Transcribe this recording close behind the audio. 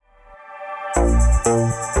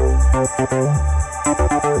Oh,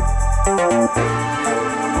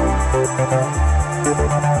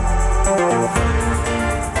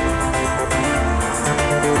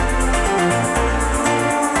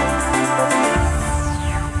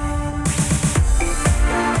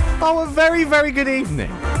 a very, very good evening.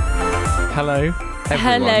 Hello,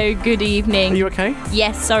 everyone. Hello, good evening. Are you okay?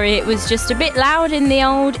 Yes, sorry, it was just a bit loud in the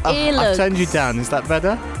old earlobes. I've turned you down. Is that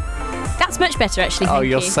better? That's much better, actually. Oh,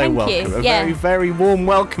 you're so welcome. A very, very warm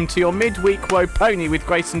welcome to your midweek Woe Pony with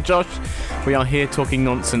Grace and Josh. We are here talking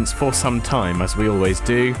nonsense for some time, as we always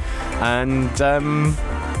do. And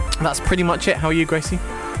that's pretty much it. How are you, Gracie?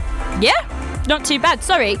 Yeah, not too bad.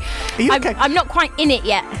 Sorry. Are you okay? I'm not quite in it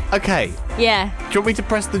yet. Okay. Yeah. Do you want me to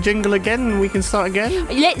press the jingle again and we can start again?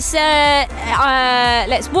 Let's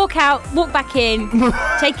walk out, walk back in,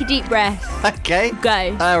 take a deep breath. Okay.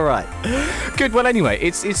 Go. All right. Good. Well, anyway,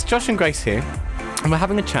 it's Josh and Grace here, and we're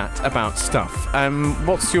having a chat about stuff.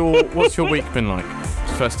 What's your week been like?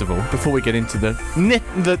 First of all, before we get into the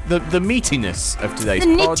meatiness of today's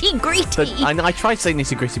pod. The nitty-gritty. I tried to say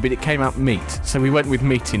nitty-gritty, but it came out meat, so we went with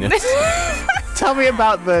meatiness. Tell me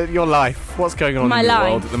about your life. What's going on in your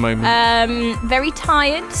world at the moment? Very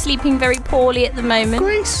tired, sleeping very poorly at the moment.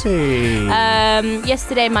 Gracie.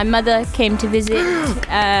 Yesterday, my mother came to visit.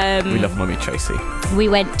 We love Mummy Tracy. We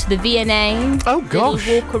went to the V&A. Oh, gosh.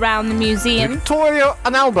 Little walk around the museum. Victoria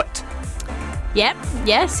and Albert. Yep.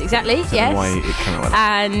 Yes, exactly. I don't know why it came out like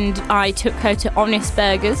that. And I took her to Honest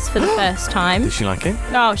Burgers for the first time. Did she like it?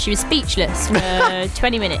 Oh, she was speechless for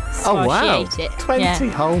 20 minutes. Oh, wow. She ate it. 20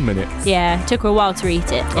 whole minutes. Yeah, took her a while to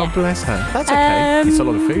eat it. Oh, Yeah. bless her. That's okay. It's a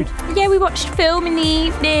lot of food. Yeah, we watched film in the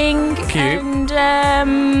evening. Cute.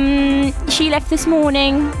 And she left this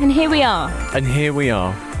morning, and here we are.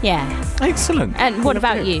 Yeah. Excellent. And what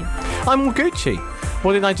about you? I'm Gucci.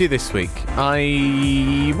 What did I do this week?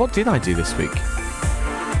 What did I do this week?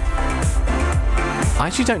 I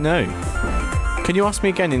actually don't know. Can you ask me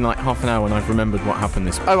again in like half an hour when I've remembered what happened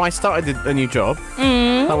this week? Oh, I started a new job.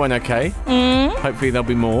 That went okay. Hopefully there'll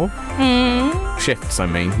be more. Shifts, I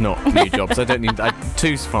mean, not new jobs. I don't need...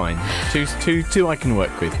 two's fine. Two I can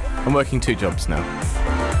work with. I'm working 2 jobs now.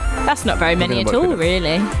 That's not very many at all,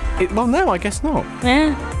 really. Well, no, I guess not.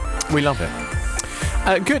 Yeah. We love it.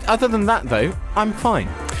 Good. Other than that, though, I'm fine.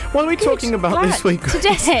 What are we talking about this week?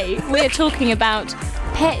 Today, we are talking about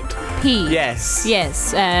pet peeves. Yes.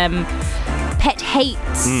 Yes. Pet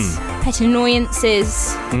hates. Pet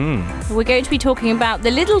annoyances. We're going to be talking about the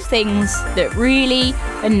little things that really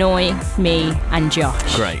annoy me and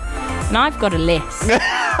Josh. Great. And I've got a list.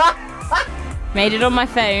 Made it on my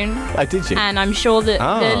phone. Oh, did you? And I'm sure that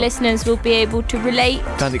the listeners will be able to relate.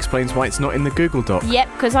 That explains why it's not in the Google Doc. Yep,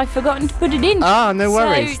 because I've forgotten to put it in. No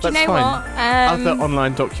worries. So, That's do you know fine. what? Other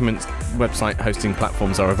online documents website hosting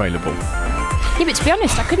platforms are available. Yeah, but to be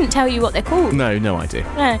honest, I couldn't tell you what they're called. No idea.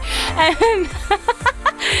 No.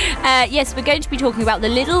 Yes, we're going to be talking about the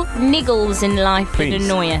little niggles in life that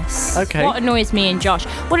annoy us. Okay. What annoys me and Josh?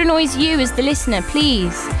 What annoys you as the listener?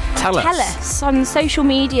 Please tell us on social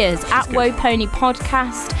medias at Woe Pony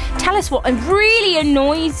Podcast. Tell us what really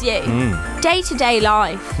annoys you. Day-to-day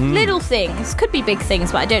life. Little things. Could be big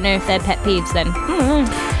things, but I don't know if they're pet peeves then.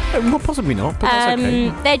 Well, possibly not, but that's okay.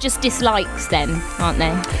 They're just dislikes then, aren't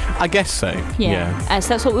they? I guess so. Yeah. So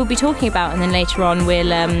that's what we'll be talking about, and then later on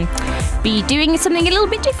we'll be doing something a little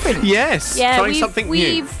bit different. Yes. Yeah, trying something new.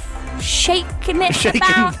 We've shaken it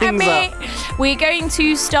about a bit. We're going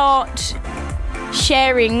to start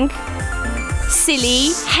sharing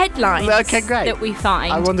silly headlines that we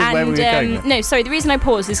find. I wondered where we were going. No, sorry, the reason I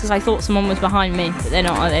paused is because I thought someone was behind me, but they're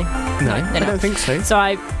not, are they? No, I don't think so.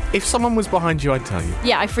 So if someone was behind you, I'd tell you.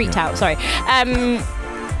 Yeah, I freaked out, sorry.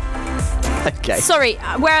 Okay. Sorry,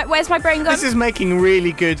 where's my brain gone? This is making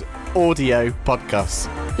really good audio podcasts.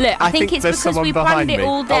 Look, I think it's because we planned it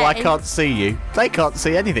all day. Oh, I can't see you. They can't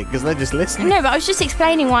see anything because they're just listening. No, but I was just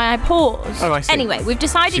explaining why I paused. Oh, I see. Anyway, we've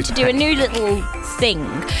decided to do a new little thing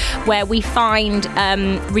where we find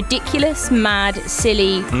ridiculous, mad,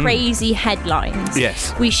 silly, crazy headlines.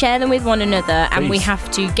 Yes. We share them with one another and we have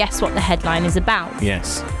to guess what the headline is about.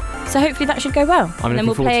 Yes. So hopefully that should go well. And then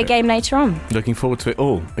we'll play a game later on. Looking forward to it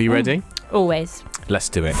all. Are you ready? Always. Let's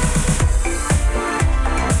do it.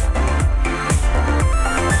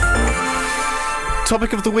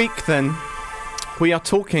 Topic of the week, then. We are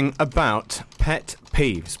talking about pet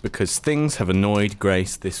peeves because things have annoyed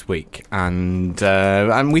Grace this week, and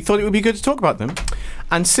we thought it would be good to talk about them,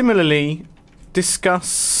 and similarly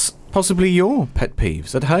discuss possibly your pet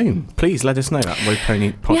peeves at home. Please let us know at Woe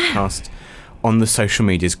Pony Podcast on the social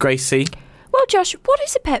medias. Gracie. Well, Josh, what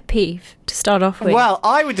is a pet peeve to start off with? Well,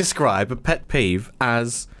 I would describe a pet peeve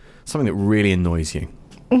as something that really annoys you.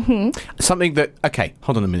 Something that... Okay,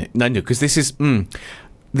 hold on a minute. No, because this is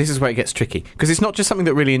where it gets tricky. Because it's not just something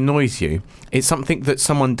that really annoys you. It's something that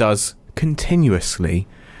someone does continuously,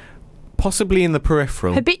 possibly in the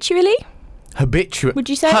peripheral. Habitually? Would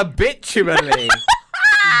you say? Habitually.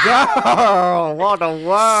 Girl, what a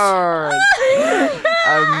word.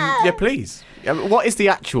 Yeah, please. What is the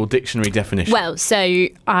actual dictionary definition? Well, so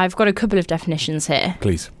I've got a couple of definitions here.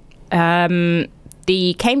 Please.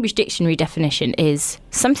 The Cambridge Dictionary definition is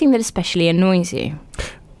something that especially annoys you.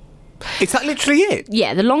 Is that literally it?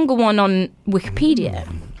 Yeah, the longer one on Wikipedia.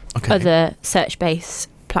 Okay. Other search-based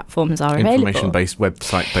platforms are available. Information-based,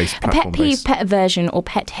 website-based, A pet peeve, pet aversion or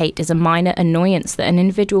pet hate is a minor annoyance that an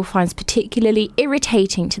individual finds particularly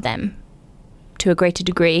irritating to them to a greater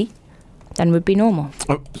degree than would be normal.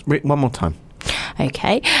 Oh, one more time.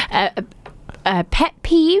 Okay. A pet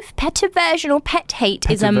peeve, pet aversion or pet hate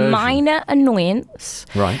is a minor annoyance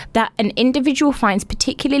that an individual finds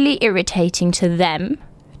particularly irritating to them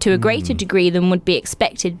to a greater degree than would be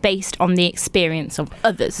expected based on the experience of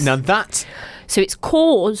others. Now that's... So it's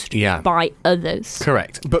caused by others.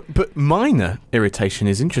 Correct. But minor irritation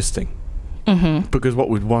is interesting. Mm-hmm. Because what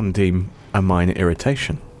would one deem a minor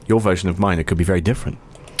irritation? Your version of minor could be very different.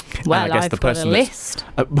 Well, and I guess I've got a list.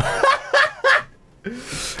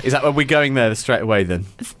 Is that, are we going there straight away then?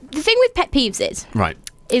 The thing with pet peeves is... Right.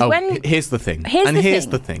 When here's the thing. Here's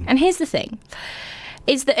the thing.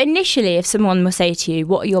 Is that initially if someone will say to you,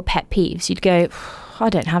 what are your pet peeves? You'd go, I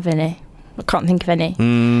don't have any. I can't think of any.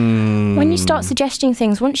 When you start suggesting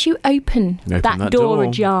things, once you open that door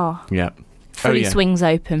ajar, fully swings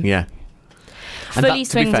open. Yeah. Fully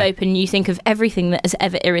swings open, you think of everything that has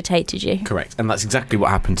ever irritated you. Correct. And that's exactly what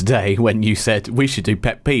happened today when you said we should do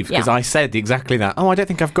pet peeves. Because I said exactly that. Oh, I don't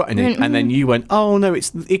think I've got any. And then you went, oh, no,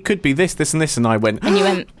 it could be this, this and this. And I went... And you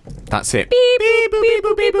went... That's it. Beep, beep, boop, beep,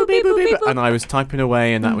 boop, beep, boop, beep, boop, beep, boop. And I was typing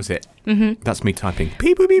away and that was it. Mm-hmm. That's me typing.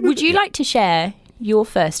 Beep, boop, beep, boop. Would you like to share your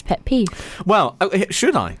first pet peeve? Well,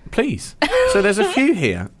 should I? Please. So there's a few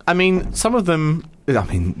here. I mean, some of them... I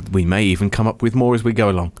mean, we may even come up with more as we go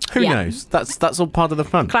along. Who knows? That's all part of the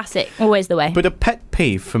fun. Classic. Always the way. But a pet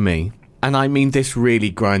peeve for me, and I mean this really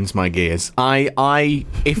grinds my gears.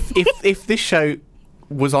 If this show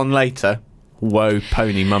was on later, whoa,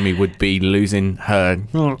 Pony Mummy would be losing her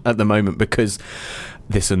at the moment because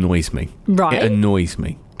this annoys me. Right. It annoys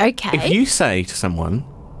me. Okay. If you say to someone,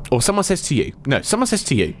 or someone says to you,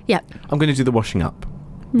 yep, I'm going to do the washing up.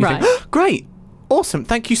 You think, oh, great, awesome,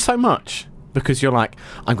 thank you so much. Because you're like,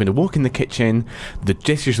 I'm going to walk in the kitchen, the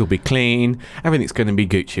dishes will be clean, everything's going to be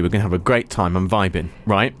Gucci, we're going to have a great time, I'm vibing,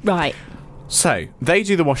 right? Right. So, they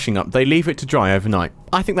do the washing up, they leave it to dry overnight.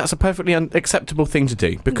 I think that's a perfectly acceptable thing to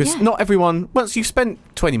do, because not everyone, once you've spent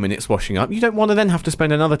 20 minutes washing up, you don't want to then have to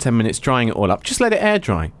spend another 10 minutes drying it all up. Just let it air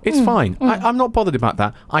dry. It's fine. I'm not bothered about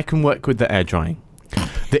that. I can work with the air drying.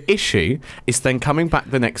 The issue is then coming back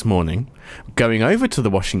the next morning, going over to the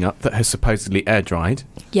washing up that has supposedly air dried.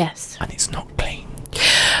 Yes. And it's not clean.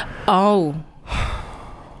 Oh.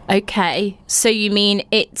 Okay. So you mean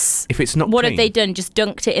it's... If it's not what clean, have they done? Just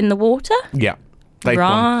dunked it in the water? Yeah. They've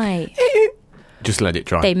right. gone, just let it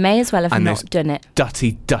dry. They may as well have not done it.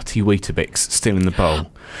 Dirty Weetabix still in the bowl.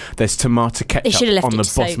 There's tomato ketchup on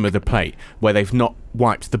the bottom of the plate where they've not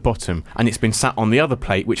wiped the bottom and it's been sat on the other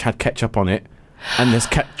plate which had ketchup on it. And there's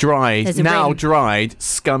dried,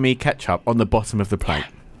 scummy ketchup on the bottom of the plate.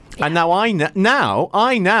 Yeah. And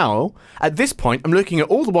now, at this point, I'm looking at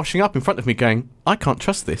all the washing up in front of me going, I can't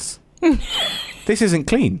trust this. This isn't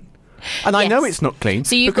clean. And I know it's not clean.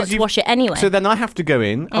 So you've got to wash it anyway. So then I have to go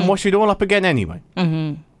in and wash it all up again anyway.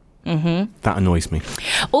 Mm-hmm. Mm-hmm. That annoys me.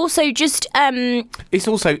 Also, just... It's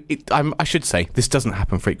also... I should say, this doesn't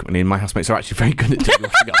happen frequently, and my housemates are actually very good at doing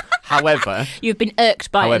washing up. However... You've been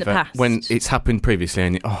irked by it in the past. When it's happened previously,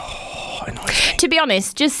 and it annoys me. To be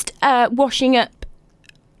honest, just washing up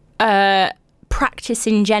practice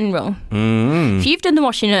in general. If you've done the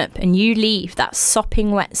washing up and you leave that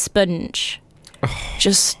sopping wet sponge...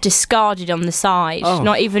 just discarded on the side,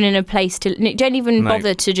 not even in a place to... Don't even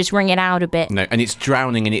bother to just wring it out a bit. No, and it's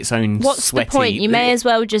drowning in its own What's the point? You may as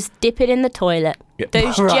well just dip it in the toilet. Yeah.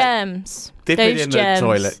 Those germs. Dip it in the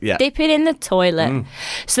toilet, yeah. Dip it in the toilet.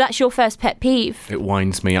 So that's your first pet peeve. It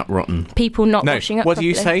winds me up rotten. People not washing up properly. What do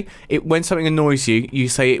you say? When something annoys you, you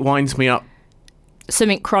say it winds me up...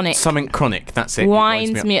 Something chronic. Something chronic, that's it.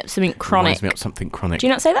 Winds me up something chronic. Winds me up something chronic. Do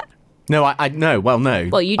you not say that? No, I no. Well, no.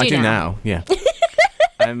 Well, you do I do now, yeah.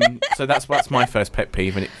 So that's my first pet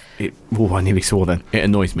peeve, and I nearly swore then. It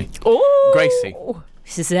annoys me. Oh, Gracie.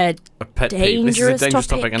 This is a pet peeve. This is a dangerous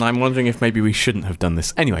topic, and I'm wondering if maybe we shouldn't have done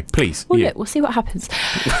this. Anyway, please. Well, look, we'll see what happens.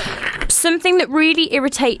 Something that really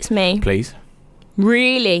irritates me. Please.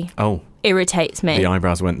 really Oh. irritates me. The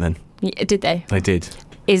eyebrows went then. Did they? They did.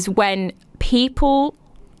 Is when people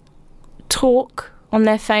talk on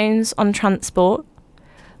their phones on transport,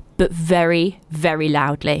 but very, very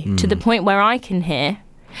loudly, to the point where I can hear.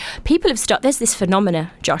 People have started. There's this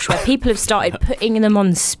phenomena, Josh, where people have started putting them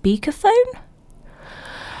on speakerphone.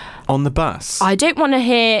 On the bus? I don't want to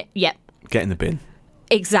hear. Yep. Get in the bin.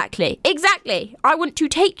 Exactly. I want to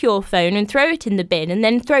take your phone and throw it in the bin and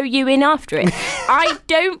then throw you in after it. I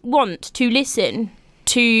don't want to listen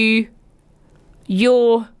to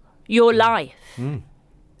your life.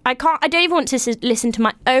 I don't even want to listen to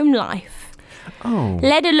my own life. Oh.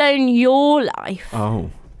 Let alone your life.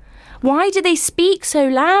 Oh. Why do they speak so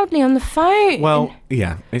loudly on the phone? Well,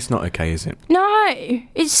 yeah, it's not okay, is it? No,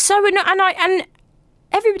 it's so annoying. And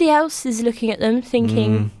everybody else is looking at them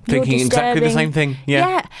thinking exactly the same thing.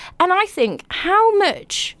 Yeah. And I think how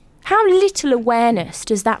little awareness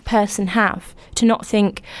does that person have to not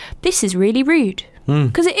think this is really rude?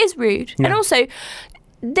 Because it is rude. Yeah. And also,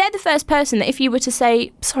 they're the first person that if you were to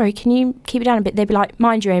say, sorry, can you keep it down a bit? They'd be like,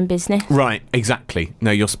 mind your own business. Right, exactly. No,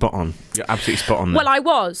 you're spot on. You're absolutely spot on there. Well, I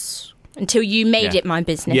was until you made it my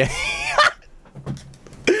business. Yeah.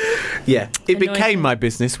 Yeah. It became my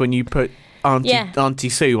business when you put Auntie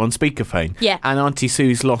Sue on speakerphone. Yeah. And Auntie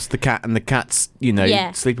Sue's lost the cat and the cat's,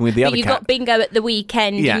 sleeping with the other cat. You got bingo at the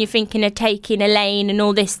weekend and you're thinking of taking Elaine and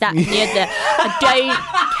all this, that and the other. I don't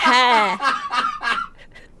care.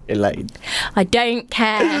 Elaine. I don't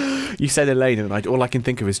care. You said Elaine and all I can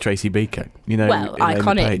think of is Tracy Beaker. Well, Elaine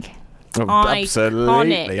iconic. Oh,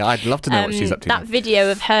 absolutely. I'd love to know what she's up to. That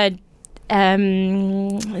video of her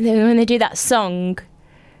when they do that song,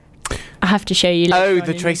 I have to show you later. Oh,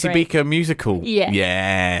 the Tracy Beaker musical. Yeah.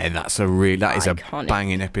 Yeah, that is a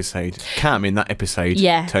banging episode. Cam in that episode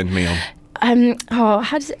turned me on.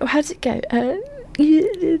 How does it go?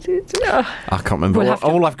 I can't remember.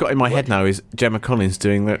 All I've got in my head now is Gemma Collins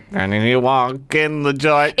doing the and you walk in the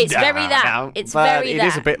joy. It's very that. It's very that. It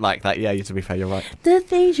is a bit like that. Yeah, to be fair, you're right. The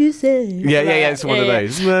things you say. Yeah. It's one of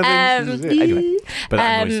those. Anyway, but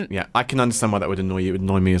that annoys. Yeah, I can understand why that would annoy you. It would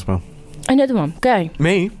annoy me as well. Another one. Go.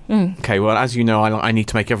 Me? Okay. Well, as you know, I need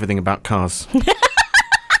to make everything about cars. Or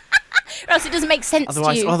else it doesn't make sense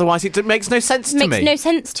to you. Otherwise, it makes no sense to me. Makes no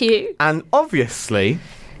sense to you. And obviously,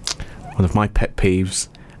 one of my pet peeves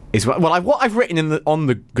is what I've written on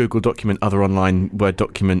the Google document. Other online Word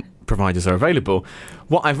document providers are available.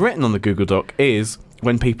 What I've written on the Google Doc is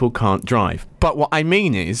when people can't drive. But what I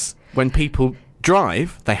mean is when people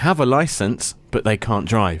drive, they have a license, but they can't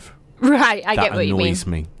drive. Right, I get what you mean. That annoys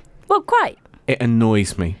me. Well, quite. It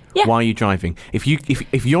annoys me. Yeah. Why are you driving? If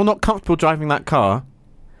you're not comfortable driving that car,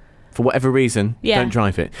 for whatever reason, don't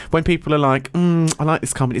drive it. When people are like, I like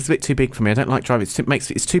this car, but it's a bit too big for me. I don't like driving it.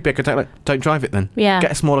 It's too big. Don't drive it then. Yeah.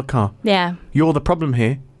 Get a smaller car. Yeah. You're the problem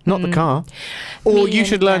here, not the car. Or you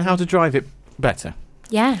should learn how to drive it better.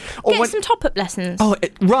 Yeah. Or get some top-up lessons. Oh,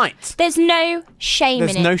 right. There's no shame in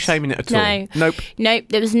it. There's no shame in it at all. Nope. Nope.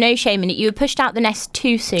 There was no shame in it. You were pushed out the nest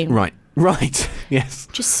too soon. Right. Yes.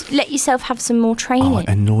 Just let yourself have some more training. Oh, it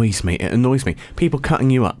annoys me. People cutting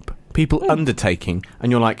you up. People undertaking.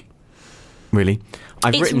 And you're like, really?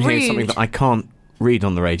 I've written here something that I can't read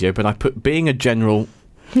on the radio, but I put being a general.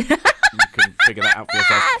 You can figure that out for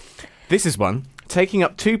yourself. This is one. Taking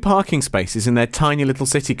up 2 parking spaces in their tiny little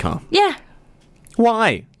city car. Yeah.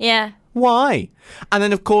 Why? Yeah. Why? And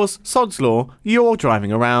then, of course, sod's law, you're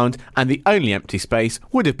driving around, and the only empty space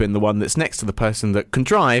would have been the one that's next to the person that can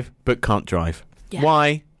drive, but can't drive. Yeah.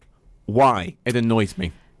 Why? It annoys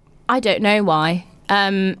me. I don't know why.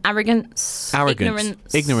 Arrogance.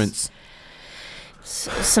 Ignorance.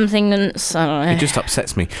 Something that's, I don't know. It just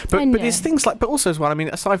upsets me. But it's things like, but also as well, I mean,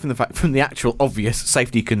 aside from the actual obvious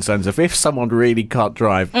safety concerns of if someone really can't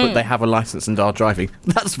drive, but they have a license and are driving,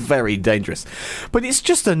 that's very dangerous. But it's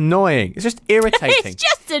just annoying. It's just irritating. It's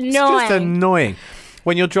just annoying.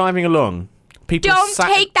 When you're driving along, people don't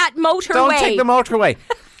take that motorway. Don't take the motorway.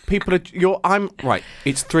 Right.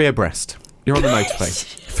 It's 3 abreast. You're on the motorway.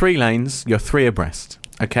 3 lanes. You're 3 abreast.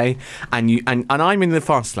 Okay, and I'm in the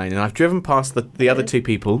fast lane, and I've driven past the other 2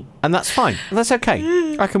 people, and that's fine. That's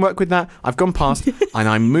okay. I can work with that. I've gone past, and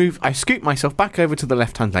I scoot myself back over to the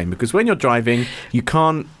left-hand lane, because when you're driving,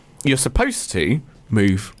 you're supposed to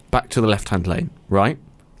move back to the left-hand lane, right?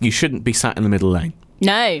 You shouldn't be sat in the middle lane.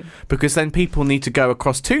 No. Because then people need to go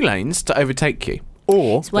across 2 lanes to overtake you.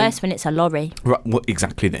 Or it's worse when it's a lorry. Right, well,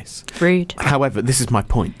 exactly this. Rude. However, this is my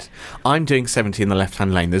point. I'm doing 70 in the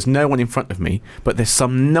left-hand lane. There's no one in front of me, but there's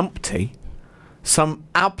some numpty, some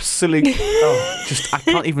absolute... I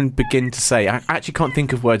can't even begin to say. I actually can't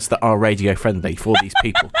think of words that are radio-friendly for these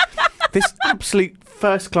people. This absolute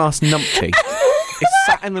first-class numpty is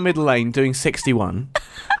sat in the middle lane doing 61,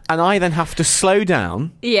 and I then have to slow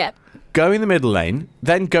down. Yeah. Go in the middle lane,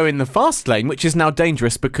 then go in the fast lane, which is now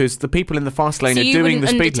dangerous because the people in the fast lane are doing the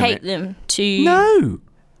speed limit. So you wouldn't undertake them to... No.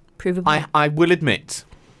 Prove a point? I will admit,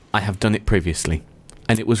 I have done it previously,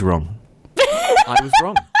 and it was wrong. I was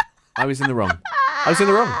wrong. I was in the wrong. I was in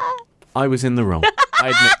the wrong. I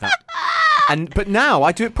admit that. But now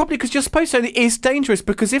I do it properly because you're supposed to. And it is dangerous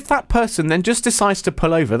because if that person then just decides to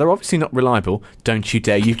pull over, they're obviously not reliable. Don't you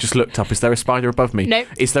dare. You've just looked up. Is there a spider above me? No.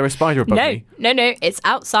 Is there a spider above me? No. It's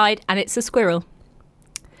outside and it's a squirrel.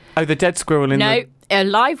 Oh, the dead squirrel in the... No, a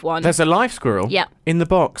live one. There's a live squirrel? Yeah. In the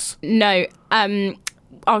box? No.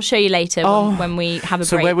 I'll show you later when we have a break.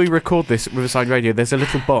 So where we record this at Riverside Radio, there's a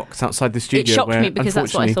little box outside the studio. It shocked where, me because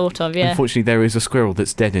that's what I thought of, yeah. Unfortunately, there is a squirrel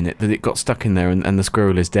that's dead in it, that it got stuck in there and the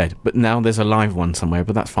squirrel is dead. But now there's a live one somewhere,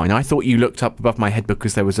 but that's fine. I thought you looked up above my head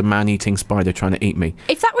because there was a man-eating spider trying to eat me.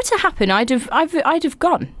 If that were to happen, I'd have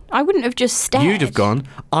gone. I wouldn't have just stared. You'd have gone.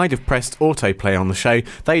 I'd have pressed autoplay on the show.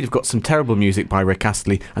 They'd have got some terrible music by Rick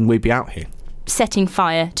Astley and we'd be out here. Setting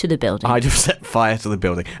fire to the building. I'd have set fire to the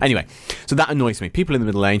building. Anyway, so that annoys me. People in the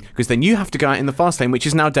middle lane, because then you have to go out in the fast lane, which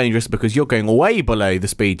is now dangerous because you're going way below the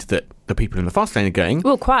speed that the people in the fast lane are going.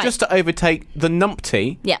 Well, quite. Just to overtake the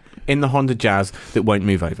numpty in the Honda Jazz that won't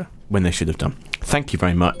move over when they should have done. Thank you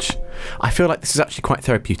very much. I feel like this is actually quite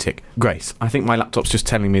therapeutic. Grace, I think my laptop's just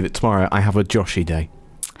telling me that tomorrow I have a Joshy day.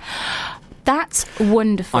 That's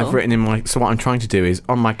wonderful. I've written in my... So what I'm trying to do is,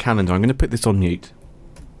 on my calendar, I'm going to put this on mute.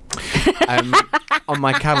 On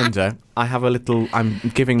my calendar, I have a little... I'm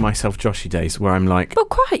giving myself Joshy days where I'm like... Well,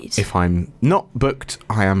 quite. If I'm not booked,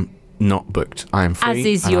 I am not booked. I am free. As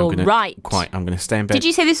is your right. I'm going to stay in bed. Did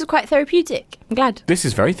you say this was quite therapeutic? I'm glad. This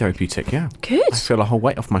is very therapeutic, yeah. Good. I feel a whole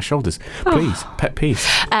weight off my shoulders. Please, pet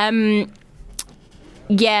peeves.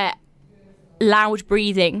 Yeah, loud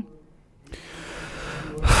breathing.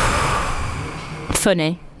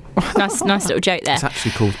 Funny. Nice little joke there. It's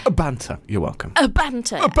actually called a banter. You're welcome. A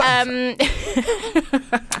banter. A banter.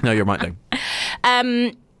 No, you're right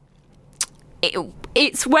though.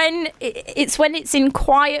 It's when it's in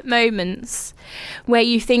quiet moments where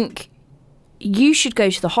you think you should go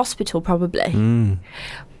to the hospital probably,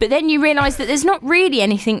 but then you realise that there's not really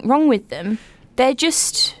anything wrong with them. They're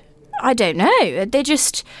just, I don't know. They're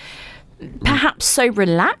just perhaps so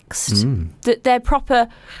relaxed that they're proper.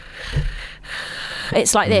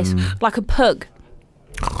 It's like this, like a pug.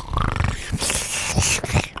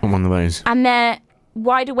 I'm one of those. And they're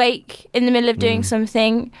wide awake in the middle of doing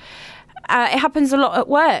something. It happens a lot at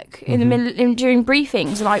work in the middle during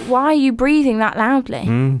briefings. Like, why are you breathing that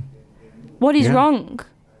loudly? What is wrong?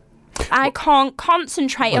 I can't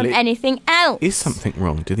concentrate on anything else. Is something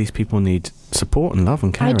wrong? Do these people need support and love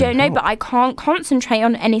and care? I don't know, but I can't concentrate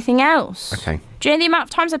on anything else. Okay. Do you know the amount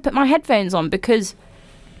of times I put my headphones on because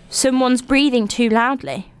someone's breathing too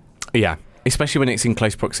loudly? Yeah, especially when it's in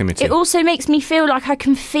close proximity. It also makes me feel like I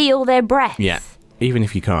can feel their breath. Yeah, even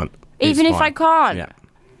if you can't. Even if I can't.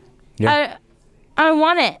 Yeah. I don't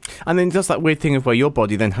want it. And then does that weird thing of where your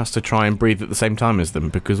body then has to try and breathe at the same time as them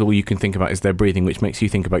because all you can think about is their breathing, which makes you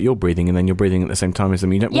think about your breathing, and then you're breathing at the same time as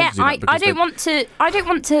them. You don't want to do that. I don't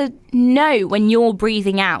want to know when you're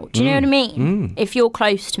breathing out. Do you know what I mean? If you're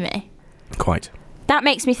close to me. Quite. That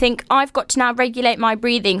makes me think I've got to now regulate my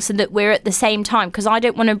breathing so that we're at the same time because I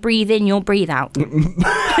don't want to breathe in your breathe out. Do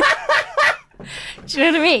you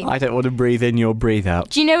know what I mean? I don't want to breathe in your breathe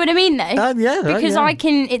out. Do you know what I mean, though? Yeah. Because I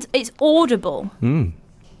can. It's audible.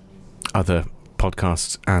 Other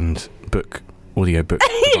podcasts and audio book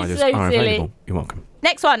providers so are silly. available. You're welcome.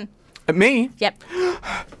 Next one. Me? Yep.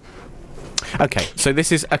 Okay, so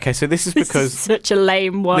this is because this is such a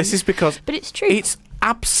lame one. This is because, but it's true. It's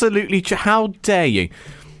absolutely true. How dare you?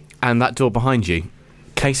 And that door behind you,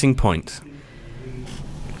 case in point.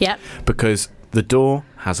 Yep. Because the door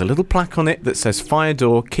has a little plaque on it that says fire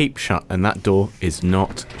door, keep shut, and that door is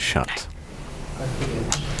not shut.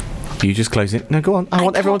 You just close it. No, go on. I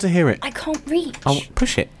want everyone to hear it. I can't reach. Oh,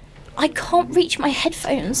 push it. I can't reach my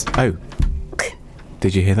headphones. Oh.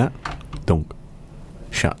 Did you hear that? Donk.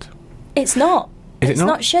 Shut. It's not. It's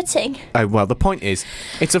not shutting. Oh, well, the point is,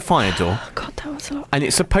 it's a fire door. Oh, God, that was a lot. And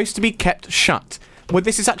it's supposed to be kept shut. Well,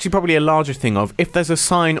 this is actually probably a larger thing of if there's a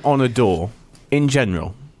sign on a door, in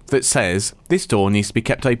general, that says this door needs to be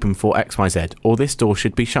kept open for XYZ, or this door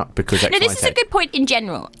should be shut because XYZ. No, this is a good point in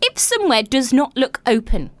general. If somewhere does not look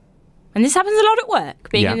open, and this happens a lot at work,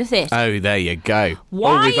 being in the theatre. Oh, there you go.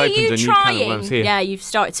 Why are you trying? Yeah, you've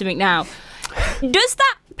started something now. Does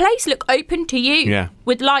that place look open to you? Yeah.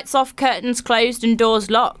 With lights off, curtains closed, and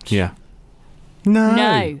doors locked? Yeah.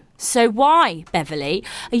 No. So why, Beverly,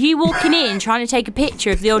 are you walking in trying to take a picture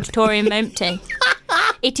of the auditorium empty?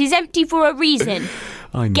 It is empty for a reason.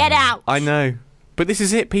 I know. Get out. I know. But this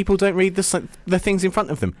is it. People don't read the things in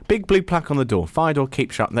front of them. Big blue plaque on the door. Fire door,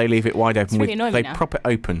 keep shut. They leave it wide open. Really annoying they now. prop it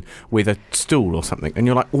open with a stool or something. And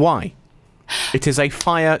you're like, why? It is a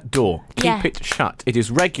fire door. Keep it shut. It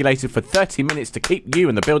is regulated for 30 minutes to keep you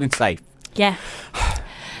and the building safe. Yeah.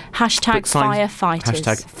 Hashtag firefighters.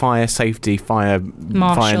 Hashtag fire safety, fire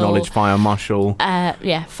knowledge, fire marshal.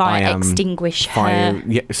 Fire extinguish her.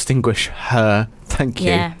 Yeah, extinguish her. Thank you.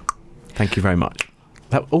 Yeah. Thank you very much.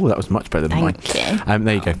 That was much better than mine. Thank you.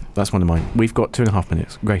 There you go. That's one of mine. We've got 2.5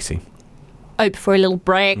 minutes. Gracie. For a little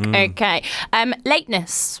break. Okay.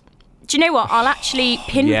 Lateness. Do you know what? I'll actually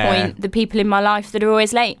pinpoint the people in my life that are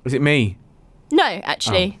always late. Was it me? No,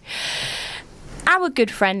 actually. Our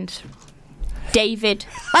good friend, David.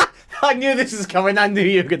 I knew this was coming. I knew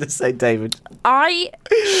you were going to say David. I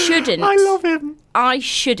shouldn't. I love him. I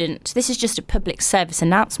shouldn't. This is just a public service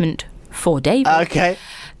announcement for David. Okay.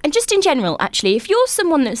 And just in general, actually, if you're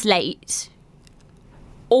someone that's late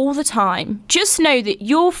all the time, just know that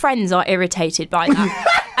your friends are irritated by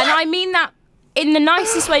that. And I mean that in the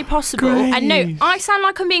nicest way possible. Grace. And no, I sound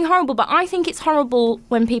like I'm being horrible, but I think it's horrible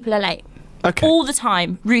when people are late. Okay. All the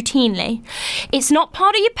time, routinely. It's not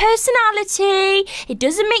part of your personality. It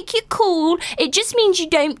doesn't make you cool. It just means you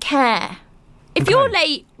don't care. If you're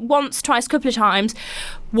late once, twice, a couple of times,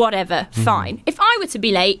 whatever, fine. If I were to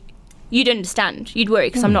be late, you'd understand. You'd worry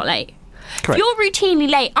because I'm not late. Correct. If you're routinely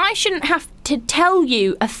late, I shouldn't have to tell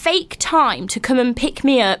you a fake time to come and pick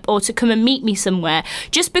me up or to come and meet me somewhere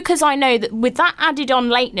just because I know that with that added on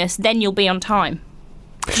lateness, then you'll be on time.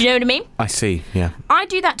 Do you know what I mean? I see, yeah. I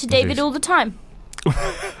do that to David all the time.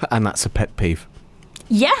 And that's a pet peeve.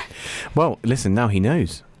 Yeah. Well, listen, now he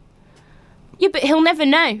knows. Yeah, but he'll never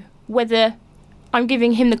know whether I'm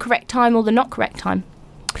giving him the correct time or the not correct time.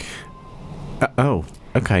 Oh,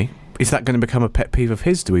 okay. Is that going to become a pet peeve of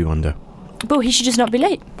his, do we wonder? Well, he should just not be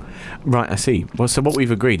late. Right, I see. Well, so what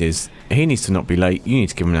we've agreed is he needs to not be late, you need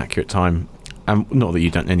to give him an accurate time. Not that you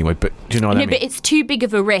don't anyway, but do you know what I mean? No, but it's too big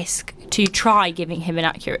of a risk to try giving him an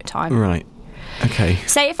accurate time. Right. Okay.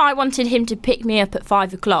 Say if I wanted him to pick me up at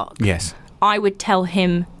 5 o'clock, Yes. I would tell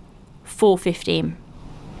him 4:15.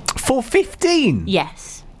 4:15?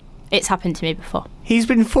 Yes. It's happened to me before. He's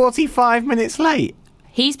been 45 minutes late.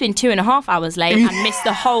 He's been 2.5 hours late and missed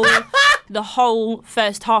the whole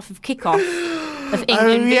first half of kickoff of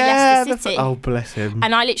England v Leicester City. Oh, bless him.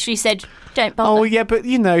 And I literally said, don't bother. Oh, yeah, but,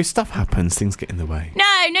 stuff happens. Things get in the way.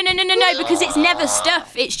 No, because it's never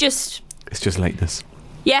stuff. It's just... It's just lateness.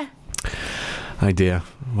 Yeah. Oh, dear.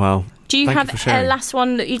 Well, do you have for a sharing. last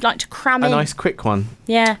one that you'd like to cram in? A nice quick one.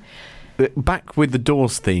 Yeah. Back with the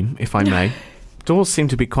doors theme, if I may. Doors seem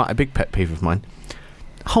to be quite a big pet peeve of mine.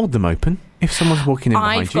 Hold them open if someone's walking in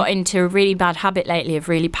behind you. I've got into a really bad habit lately of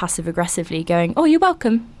really passive-aggressively going, oh, you're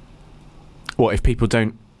welcome. What, if people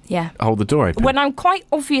don't hold the door open? When I'm quite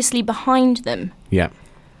obviously behind them. Yeah.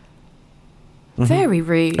 Mm-hmm. Very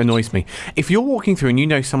rude. Annoys me. If you're walking through and you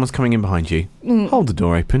know someone's coming in behind you, hold the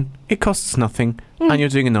door open. It costs nothing and you're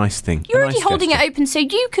doing a nice thing. You're already holding it open so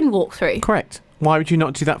you can walk through. Correct. Why would you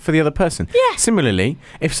not do that for the other person? Yeah. Similarly,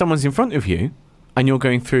 if someone's in front of you and you're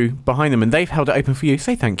going through behind them and they've held it open for you,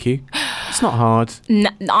 say thank you. It's not hard. No,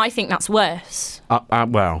 I think that's worse.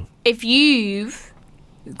 Well. If you've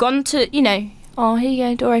gone to, oh, here you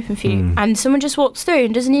go, door open for you, and someone just walks through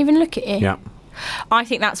and doesn't even look at you. Yeah. I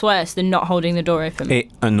think that's worse than not holding the door open. It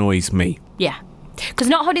annoys me. Yeah. Because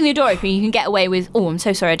not holding the door open, you can get away with, oh, I'm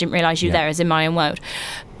so sorry, I didn't realise you were there, as in my own world.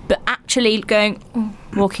 But actually going,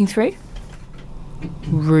 walking through,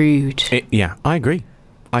 rude. I agree.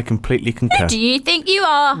 I completely concur. Who do you think you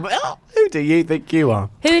are? Well, who do you think you are?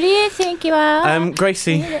 Who do you think you are?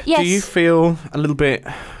 Gracie, yes. Do you feel a little bit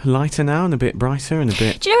lighter now and a bit brighter and a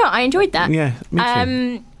bit... Do you know what? I enjoyed that. Yeah, me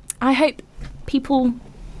too. I hope people...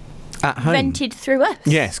 At home. Vented through us.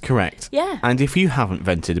 Yes, correct. Yeah. And if you haven't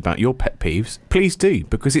vented about your pet peeves, please do,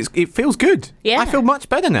 because it feels good. Yeah. I feel much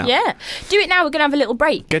better now. Yeah. Do it now. We're going to have a little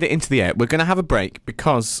break. Get it into the air. We're going to have a break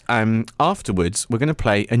because afterwards we're going to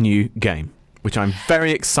play a new game, which I'm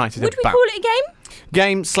very excited about. Would we call it a game?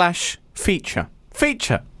 Game/feature.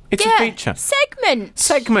 Feature. It's a feature.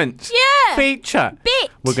 Segment. Yeah. Feature. Bit.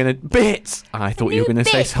 We're going to... Bit. I thought you were going to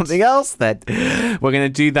say something else then. We're going to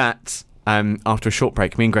do that after a short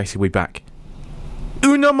break. Me and Gracie will be back.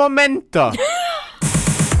 Uno momento.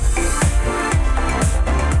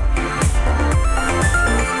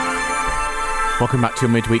 Welcome back to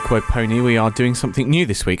your midweek word pony. We are doing something new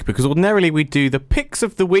this week because ordinarily we do the picks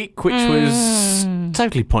of the week, which was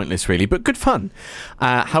totally pointless really, but good fun.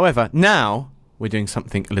 However, now we're doing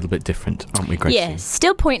something a little bit different, aren't we, Gracie? Yes,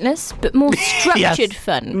 still pointless, but more structured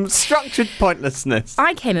fun. Structured pointlessness.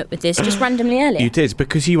 I came up with this just randomly earlier. You did,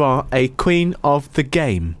 because you are a queen of the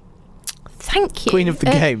game. Thank you. Queen of the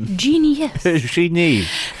game. Genius. Genie.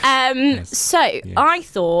 I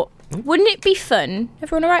thought, wouldn't it be fun?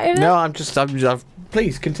 Everyone all right over there? No, I'm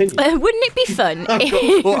please continue. Wouldn't it be fun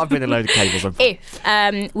I've been a load of cables.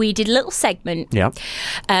 if we did a little segment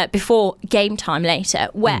before game time later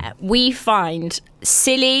where we find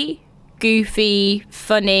silly, goofy,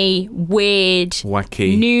 funny, weird,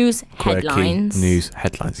 wacky, news quirky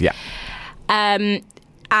headlines. Yeah.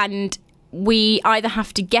 And we either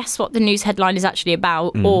have to guess what the news headline is actually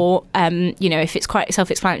about or, if it's quite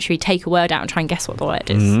self-explanatory, take a word out and try and guess what the word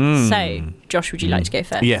is. So, Josh, would you like to go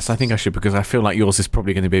first? Yes, I think I should, because I feel like yours is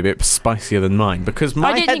probably going to be a bit spicier than mine. Because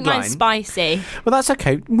my I don't think mine's spicy. Well, that's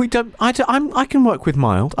okay. I can work with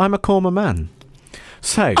mild. I'm a calmer man.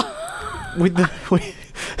 So,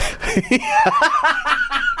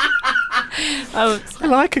 I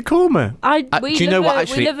like a calmer. Do you know what?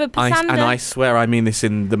 Actually, I swear I mean this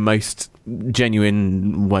in the most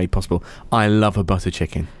genuine way possible. I love a butter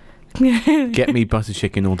chicken. Get me butter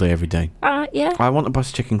chicken all day, every day. Yeah. I want a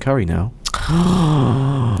butter chicken curry now.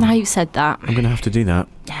 Now you've said that, I'm going to have to do that.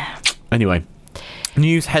 Yeah. Anyway,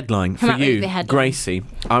 news headline for you, Gracie.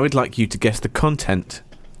 I would like you to guess the contents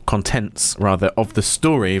of the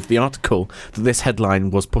story of the article that this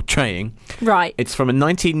headline was portraying. Right. It's from a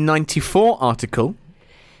 1994 article.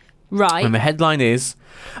 Right. And the headline is,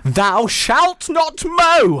 "Thou shalt not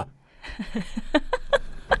mow."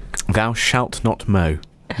 Thou shalt not mow.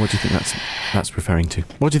 What do you think that's referring to?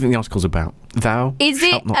 What do you think the article's about? Thou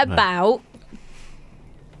shalt not mow.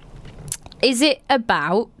 Is it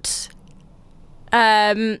about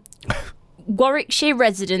Warwickshire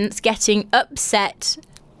residents getting upset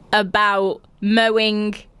about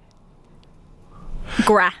mowing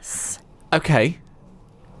grass? Okay.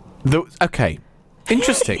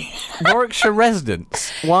 Interesting. Warwickshire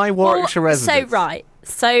residents. Why Warwickshire residents?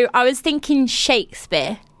 So I was thinking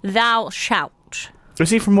Shakespeare. Thou shalt. Was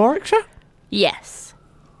he from Warwickshire? Yes.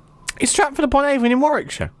 Is Stratford upon Avon in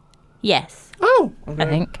Warwickshire? Yes. Oh, I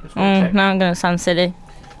think. Now I'm going to sound silly.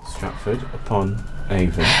 Stratford upon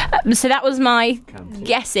Avon. So that was my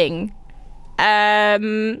guessing.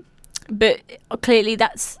 But clearly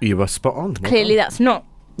that's... You were spot on. Clearly that's not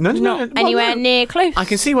anywhere near close. I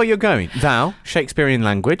can see where you're going. Thou, Shakespearean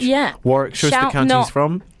language. Yeah. Warwickshire is the county he's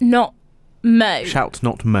from. Not mow. Shalt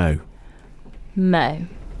not mow. Mow.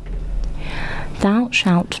 Thou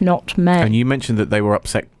shalt not mow. And you mentioned that they were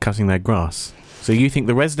upset cutting their grass. So you think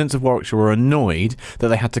the residents of Warwickshire were annoyed that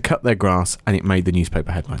they had to cut their grass and it made the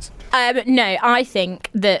newspaper headlines? No, I think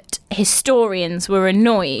that historians were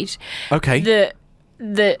annoyed. Okay.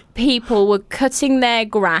 That people were cutting their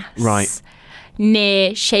grass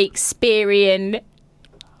near Shakespearean.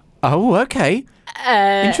 Oh, okay.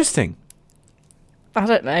 Interesting. I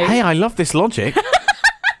don't know. Hey, I love this logic.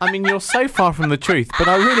 I mean, you're so far from the truth, but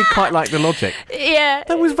I really quite like the logic. Yeah.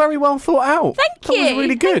 That was very well thought out. Thank you. That was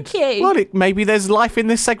really good. Thank you. Well, maybe there's life in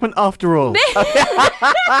this segment after all.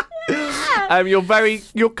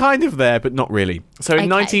 You're kind of there, but not really. So in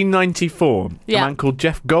 1994, a man called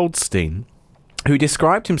Jeff Goldstein, who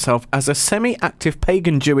described himself as a semi-active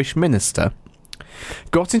pagan Jewish minister,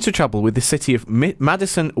 got into trouble with the city of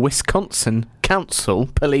Madison, Wisconsin Council,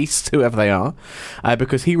 police, whoever they are,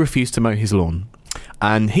 because he refused to mow his lawn.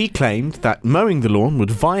 And he claimed that mowing the lawn would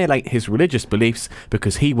violate his religious beliefs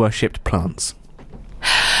because he worshipped plants.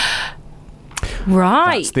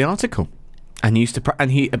 Right. That's the article. And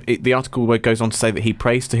the article goes on to say that he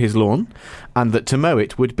prays to his lawn, and that to mow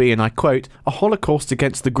it would be, and I quote, a holocaust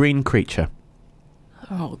against the green creature.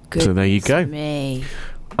 Oh, goodness. So there you go. Me.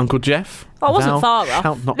 Uncle Jeff. I wasn't far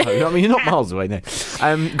off. Not mow. I mean, you're not miles away, no.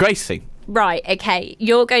 Gracie. Right. Okay.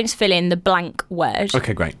 You're going to fill in the blank word.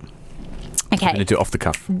 Okay. Great. Okay. I'm going to do it off the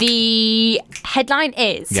cuff. The headline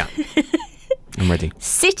is... Yeah. I'm ready.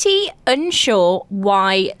 City unsure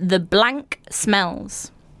why the blank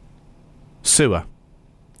smells. Sewer.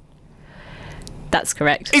 That's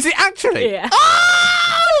correct. Is it actually? Yeah.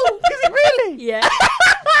 Oh! Is it really? Yeah.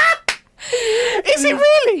 Is it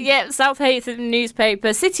really? Yeah, South hates the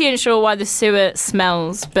newspaper. City unsure why the sewer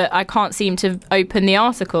smells, but I can't seem to open the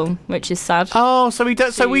article, which is sad. Oh, so we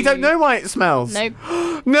don't know why it smells. Nope.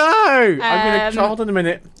 No. I'm going to hold on a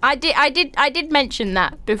minute. I did mention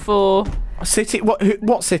that before. City?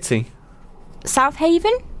 What city? South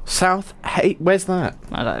Haven? Where's that?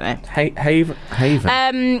 I don't know.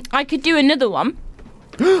 Haven. I could do another one.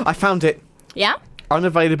 I found it. Yeah?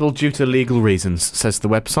 Unavailable due to legal reasons, says the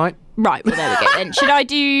website. Right, well there we go then. Should I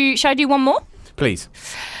do one more? Please.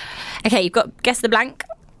 Okay, you've got guess the blank.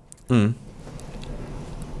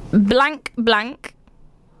 Blank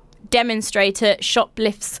demonstrator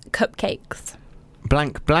shoplifts cupcakes.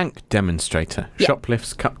 Blank demonstrator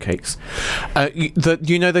shoplifts cupcakes.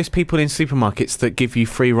 You know those people in supermarkets that give you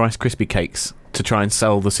free Rice Krispie cakes to try and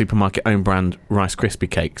sell the supermarket own brand Rice Krispie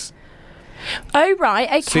cakes? Oh, right,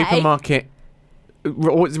 okay. Supermarket.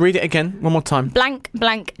 Read it again, one more time. Blank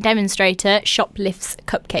demonstrator shoplifts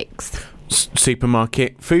cupcakes.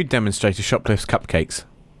 Supermarket food demonstrator shoplifts cupcakes.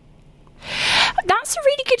 That's a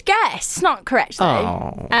really good guess. It's not correct,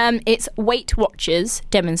 though. Oh. It's Weight Watchers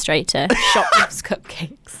demonstrator shoplifts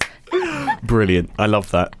cupcakes. Brilliant. I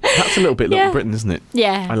love that. That's a little bit Little Britain, isn't it?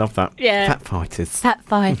 Yeah. I love that. Yeah. Fat fighters.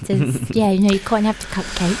 Yeah, you can't have the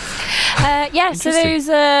cupcakes. So those...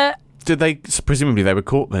 Did they... Presumably they were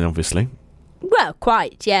caught then, obviously. Well,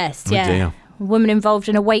 quite, yes. Oh, dear. A woman involved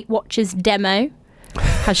in a Weight Watchers demo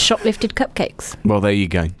has shoplifted cupcakes. Well, there you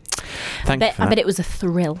go. Thank you for that. I bet it was a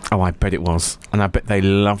thrill. Oh, I bet it was. And I bet they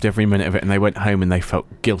loved every minute of it, and they went home and they felt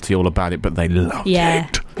guilty all about it, but they loved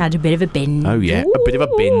it. Had a bit of a binge. Oh, yeah, a bit of a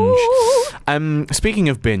binge. Speaking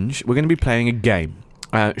of binge, we're going to be playing a game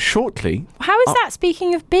shortly. How is that,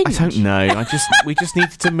 speaking of binge? I don't know. We just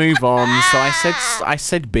needed to move on, so I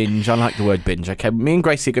said binge. I like the word binge. Okay, me and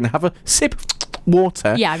Gracie are going to have a sip of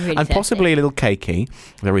water, yeah, I'm really and thirsty. possibly a little cakey.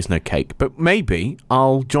 There is no cake, but maybe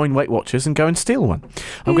I'll join Weight Watchers and go and steal one.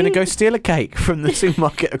 I'm going to go steal a cake from the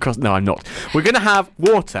supermarket across. No, I'm not. We're going to have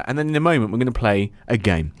water, and then in a moment we're going to play a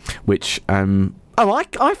game, which I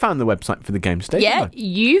found the website for the game today. Yeah,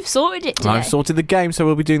 you've sorted it today. I've sorted the game, so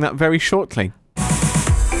we'll be doing that very shortly.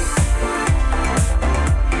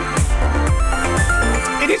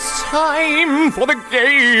 It is time for the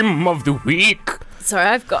game of the week.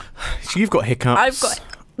 Sorry, You've got hiccups. Sorry.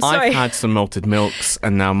 I've had some malted milks,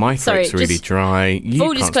 and now my throat's really dry.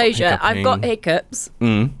 Full disclosure, I've got hiccups.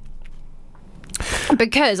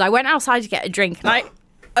 Because I went outside to get a drink, and I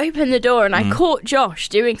opened the door, and I caught Josh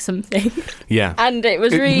doing something. Yeah. And it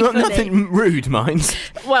was really funny. Nothing rude, mind.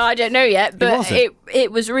 Well, I don't know yet, but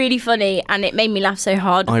it was really funny, and it made me laugh so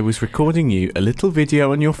hard. I was recording you a little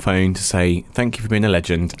video on your phone to say thank you for being a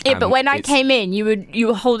legend. Yeah, but when I came in, you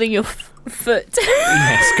were holding your foot.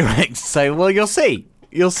 Yes, correct. So, well, you'll see.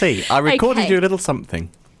 I recorded you a little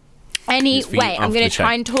something. Anyway, I'm going to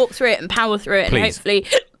try and talk through it and power through it, Please. and hopefully...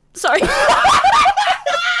 Sorry.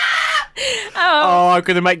 I'm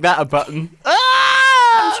going to make that a button.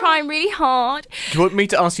 I'm trying really hard. Do you want me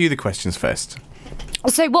to ask you the questions first?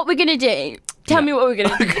 So what we're going to do... Tell me what we're going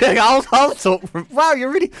to do. Okay, I'll talk. Wow,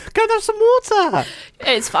 you're really... Go and have some water.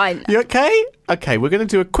 It's fine. You okay? Okay, we're going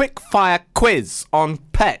to do a quick fire quiz on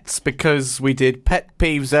pets because we did Pet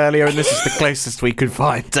Peeves earlier and this is the closest we could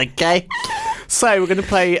find, okay? So we're going to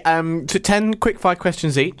play 10 quick fire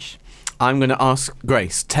questions each. I'm going to ask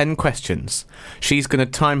Grace 10 questions. She's going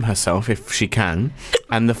to time herself if she can.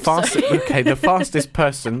 And the fastest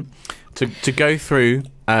person to go through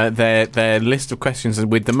their list of questions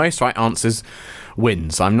with the most right answers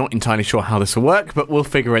wins. I'm not entirely sure how this will work, but we'll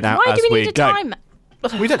figure it out as we go. Why do we need to time it?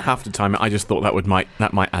 We don't have to time it. I just thought that might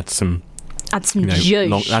add some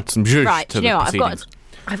zhuzh. Add some zhuzh right, to the proceedings.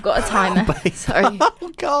 I've got a timer. Sorry.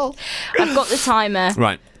 Oh God. I've got the timer.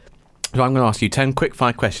 Right. So I'm going to ask you 10 quick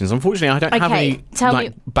fire questions. Unfortunately, I don't have any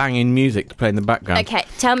banging music to play in the background. Okay,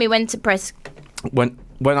 tell me when to press. When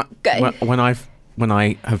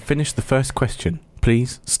I have finished the first question,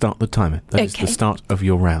 please start the timer. That is the start of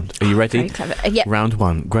your round. Are you ready? Very clever. Yep. Round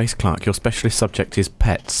 1. Grace Clark, your specialist subject is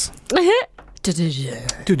pets. Okay.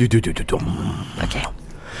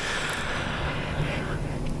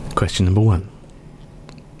 Question number 1.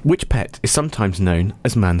 Which pet is sometimes known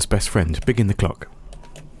as man's best friend? Begin the clock.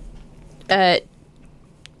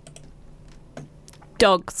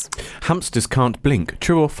 Dogs. Hamsters can't blink.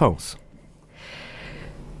 True or false?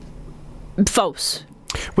 False.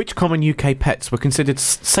 Which common UK pets were considered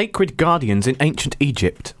sacred guardians in ancient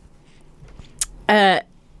Egypt? Repeat,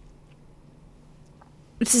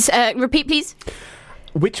 please.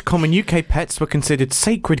 Which common UK pets were considered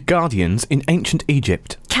sacred guardians in ancient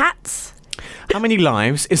Egypt? Cats. How many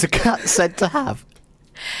lives is a cat said to have?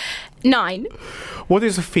 9. What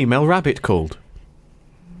is a female rabbit called?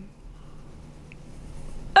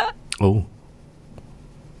 Oh.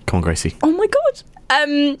 Come on, Gracie. Oh my God.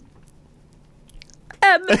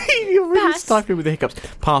 You're really Pass. stifling with the hiccups.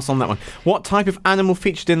 Pass on that one. What type of animal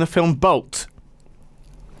featured in the film Bolt?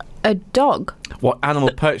 A dog. What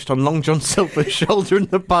animal perched on Long John Silver's shoulder in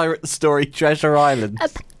the pirate story Treasure Island? A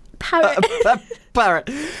parrot. A parrot.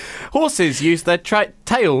 Horses use their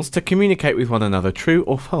tails to communicate with one another. True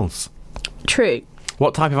or false? True.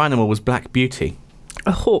 What type of animal was Black Beauty?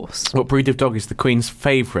 A horse. What breed of dog is the Queen's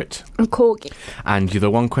favourite? A corgi. And you're the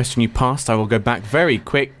one question you passed. I will go back very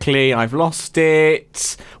quickly. I've lost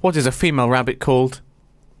it. What is a female rabbit called?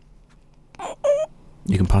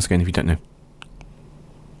 You can pass again if you don't know.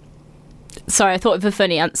 Sorry, I thought of a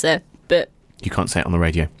funny answer, but... You can't say it on the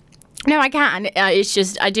radio. No, I can. It's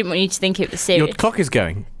just, I didn't want you to think it was serious. Your clock is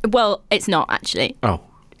going. Well, it's not, actually. Oh.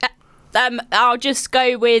 I'll just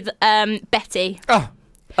go with Betty. Oh,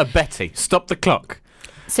 a Betty. Stop the clock.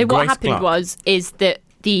 So Grace what happened Clark. is that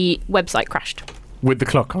the website crashed. With the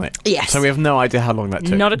clock on it? Yes. So we have no idea how long that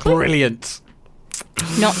took. Not a clue. Brilliant.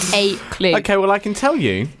 Not a clue. Okay, well, I can tell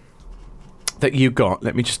you that you got...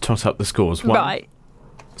 Let me just tot up the scores. One. Right.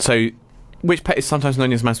 So... Which pet is sometimes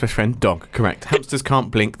known as man's best friend? Dog. Correct. Hamsters can't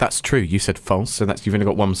blink. That's true. You said false, so you've only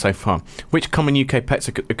got one so far. Which common UK pets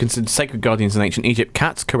are considered sacred guardians in ancient Egypt?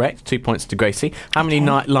 Cats. Correct. 2 points to Gracie. How many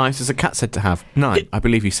lives is a cat said to have? 9. I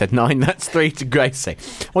believe you said 9. That's 3 to Gracie.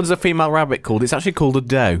 What is a female rabbit called? It's actually called a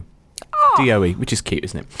doe. DOE, which is cute,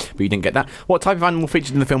 isn't it? But you didn't get that. What type of animal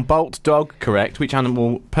featured in the film Bolt? Dog. Correct. Which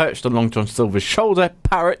animal perched on Long John Silver's shoulder?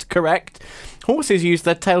 Parrot. Correct. Horses use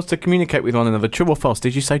their tails to communicate with one another. True or false?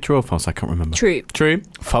 Did you say true or false? I can't remember. True. True.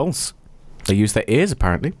 False. They use their ears,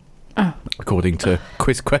 apparently. Oh. According to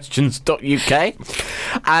quizquestions.uk.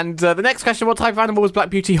 And the next question, what type of animal was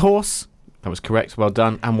Black Beauty? Horse. That was correct. Well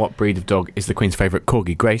done. And what breed of dog is the Queen's favourite?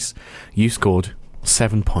 Corgi. Grace, you scored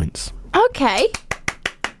 7 points. Okay.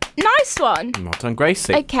 Nice one. Well done,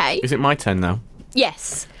 Gracie. Okay. Is it my turn now?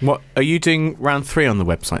 Yes. What are you doing round 3 on the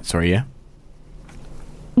website? Sorry, yeah?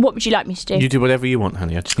 What would you like me to do? You do whatever you want,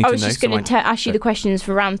 honey. I just need to know. I was just going to ask you the questions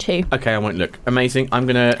for round 2. Okay, I won't look. Amazing. I'm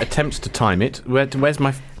going to attempt to time it. Where's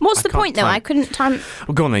my... What's the point, though? I couldn't time...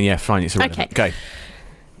 Oh, go on then. Yeah, fine. It's irrelevant. Okay. Go.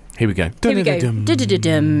 Here we go. Here we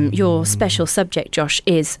go. Your special subject, Josh,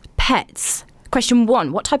 is pets. Question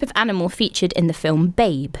 1. What type of animal featured in the film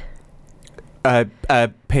Babe?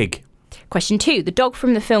 Pig. Question 2. The dog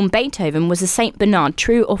from the film Beethoven was a Saint Bernard.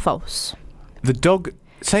 True or false? The dog...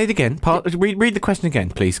 Say it again. Read the question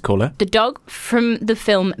again, please, caller. The dog from the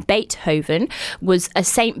film Beethoven was a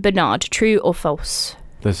Saint Bernard. True or false?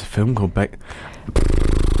 There's a film called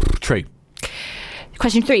True.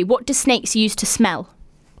 Question 3. What do snakes use to smell?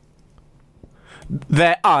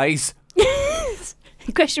 Their eyes.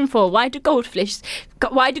 Question 4. Why do goldfish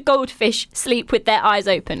sleep with their eyes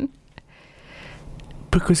open?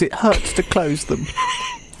 Because it hurts to close them.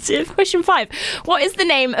 Question 5. What is the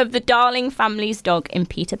name of the Darling family's dog in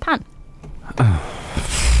Peter Pan?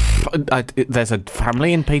 There's a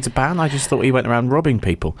family in Peter Pan? I just thought he went around robbing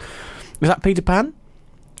people. Is that Peter Pan?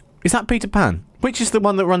 Is that Peter Pan? Which is the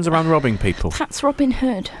one that runs around robbing people? That's Robin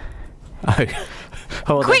Hood.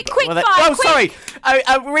 Oh. Quick, fire! Oh, sorry.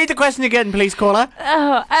 Read the question again, please, caller.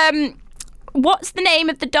 What's the name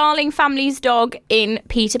of the Darling family's dog in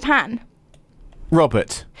Peter Pan?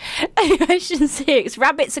 Robert. Question 6.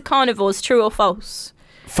 Rabbits are carnivores. True or false?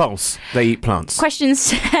 False. They eat plants. Question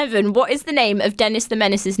 7. What is the name of Dennis the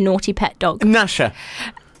Menace's naughty pet dog? Nasha.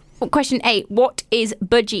 Question 8. What is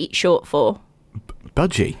Budgie short for?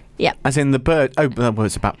 Budgie? Yeah. As in the bird... Oh, well,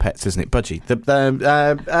 it's about pets, isn't it? Budgie. The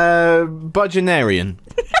budgenarian.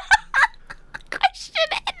 Question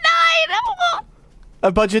 9. What?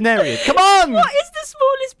 A budgenarian. Come on! What is the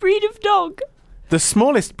smallest breed of dog? The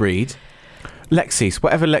smallest breed? Lexi's.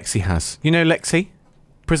 Whatever Lexi has. You know Lexi?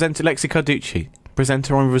 Presenter Lexi Carducci.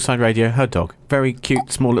 Presenter on Riverside Radio. Her dog. Very cute,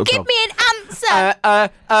 small little dog. Give me an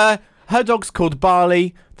answer! Her dog's called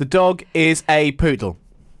Barley. The dog is a poodle.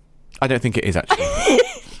 I don't think it is, actually.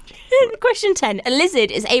 Question 10. A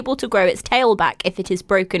lizard is able to grow its tail back if it is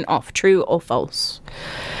broken off. True or false?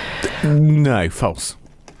 No, false.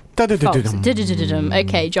 False.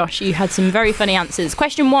 Okay, Josh, you had some very funny answers.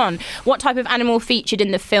 Question 1. What type of animal featured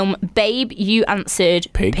in the film Babe? You answered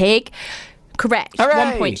pig. Correct.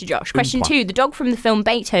 Hooray! 1 point to Josh. Question 2. The dog from the film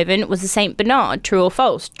Beethoven was a Saint Bernard. True or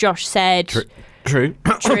false? Josh said... True.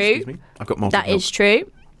 True. I've got multiple. That is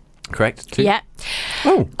true. Correct. 2. Yeah.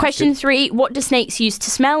 Oh. Question 3. What do snakes use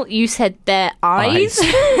to smell? You said their eyes.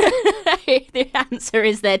 The answer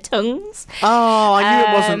is their tongues. Oh, I knew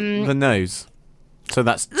it wasn't the nose. So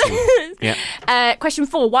that's 2. Yeah. Question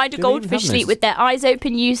 4. Why do goldfish sleep with their eyes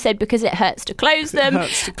open? You said because it hurts to close them.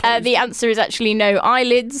 The answer is actually no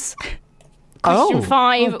eyelids. Question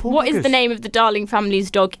 5. What is the name of the Darling family's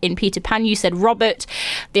dog in Peter Pan? You said Robert.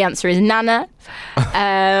 The answer is Nana.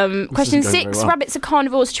 Question 6. Rabbits are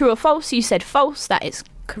carnivores. True or false? You said false. That is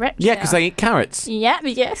correct. Yeah, because they eat carrots. Yeah,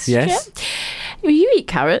 yes. Yes. Yeah. You eat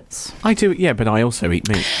carrots. I do, yeah, but I also eat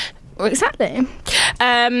meat. Exactly.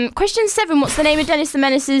 Question 7. What's the name of Dennis the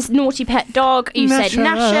Menace's naughty pet dog? You said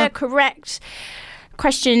Nasha. Correct.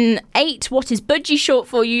 Question 8. What is budgie short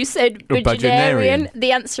for? You said budgetarian.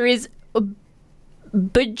 The answer is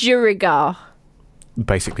budgerigar.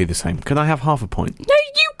 Basically the same. Can I have half a point? No,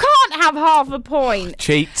 you can't have half a point.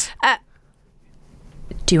 Cheat.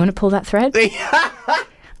 Do you want to pull that thread?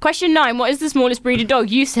 Question 9. What is the smallest breed of dog?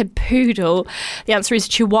 You said poodle. The answer is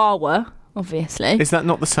chihuahua, obviously. Is that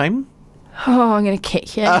not the same? Oh, I'm going to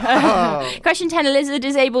kick you. Question 10. A lizard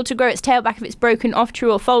is able to grow its tail back if it's broken off.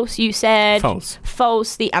 True or false? You said... False.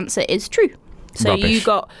 False. The answer is true. So Rubbish. you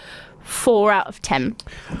got 4 out of 10.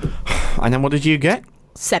 And then what did you get?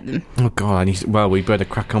 7. Oh, God. We better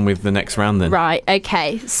crack on with the next round then. Right,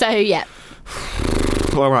 okay. So, yeah.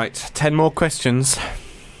 All right. 10 more questions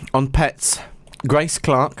on pets. Grace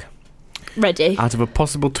Clark. Ready. Out of a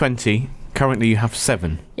possible 20, currently you have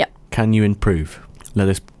 7. Yep. Can you improve? Let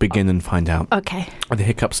us begin and find out. Okay. Are the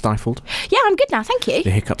hiccups stifled? Yeah, I'm good now, thank you. The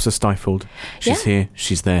hiccups are stifled. She's here,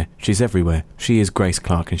 she's there, she's everywhere. She is Grace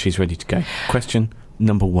Clark and she's ready to go. Question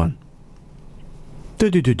number 1.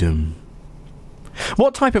 Du-du-du-dum.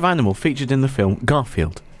 What type of animal featured in the film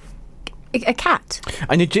Garfield? A cat.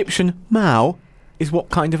 An Egyptian Mao is what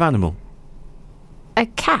kind of animal? A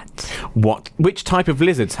cat. Which type of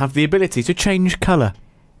lizards have the ability to change colour?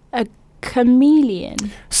 A chameleon.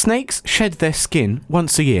 Snakes shed their skin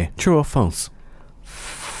once a year. True or false?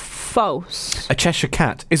 False. A Cheshire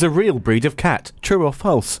cat is a real breed of cat. True or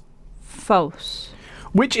false? False.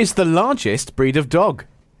 Which is the largest breed of dog?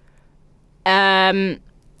 A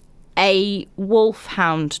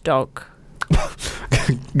wolfhound dog.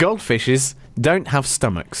 Goldfishes don't have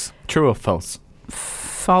stomachs. True or false?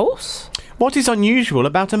 False. What is unusual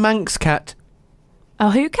about a Manx cat?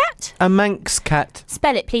 A who cat? A Manx cat.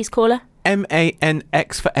 Spell it, please, caller.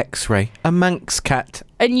 M-A-N-X for X-ray. A Manx cat.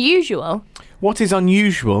 Unusual. What is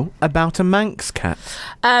unusual about a Manx cat?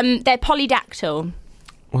 They're polydactyl.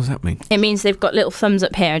 What does that mean? It means they've got little thumbs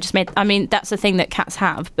up here. That's a thing that cats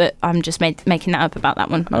have, but I'm just making that up about that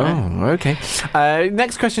one. Oh, okay.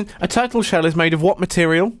 Next question. A turtle shell is made of what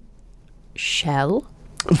material? Shell.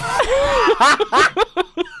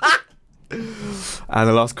 And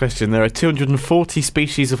the last question. There are 240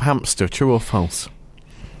 species of hamster. True or false?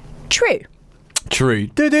 True. True.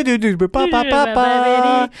 Do you see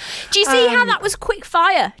how that was quick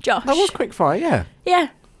fire, Josh? That was quick fire, yeah. Yeah.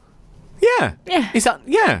 Yeah. Yeah. Is that,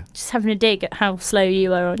 yeah. Just having a dig at how slow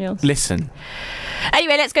you are on yours. Listen.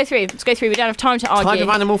 Anyway, let's go through. We don't have time to argue. Type of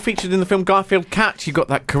animal featured in the film Garfield, cat. You got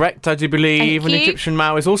that correct, I do believe. Thank An you. Egyptian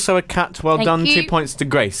Mao is also a cat. Well done. 2 points to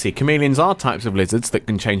Gracie. Chameleons are types of lizards that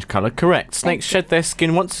can change colour. Correct. Snakes shed their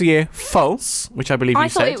skin once a year. False, which I believe you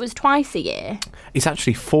said. I thought it was twice a year. It's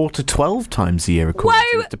actually 4 to 12 times a year, according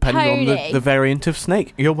to it, depending on the variant of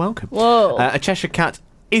snake. You're welcome. Whoa. A Cheshire cat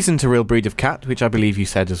isn't a real breed of cat, which I believe you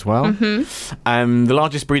said as well. Mm-hmm. The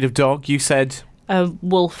largest breed of dog, you said... A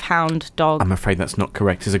wolfhound dog. I'm afraid that's not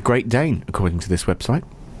correct. It's a Great Dane, according to this website.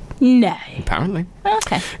 No. Apparently.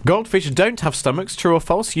 Okay. Goldfish don't have stomachs. True or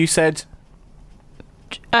false? You said...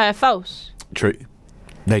 False. True.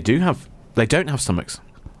 They don't have stomachs,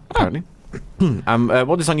 apparently.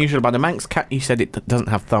 What is unusual about a Manx cat? You said it doesn't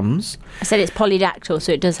have thumbs. I said it's polydactyl,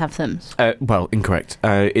 so it does have thumbs. Well, incorrect.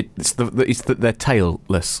 It's that they're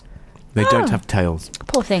tailless. They don't have tails.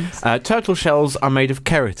 Poor things. Turtle shells are made of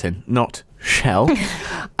keratin, not shell. Don't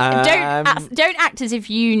act as if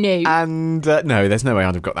you knew. And no, there's no way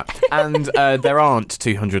I'd have got that. And there aren't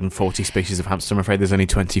 240 species of hamster. I'm afraid there's only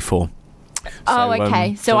 24. Oh,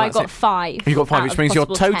 okay. So I got 5. You got 5, which brings your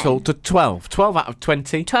total 10. to 12. 12 out of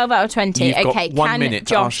 20. 12 out of 20. You've okay, got 1 can minute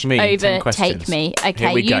to Josh ask me 10 overtake questions. me? Okay,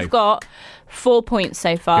 Here we go. you've got 4 points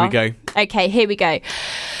so far. Here we go. Okay, here we go.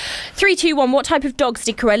 3, 2, 1. What type of dogs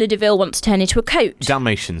did Cruella de Vil want to turn into a coat?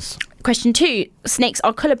 Dalmatians. Question 2. Snakes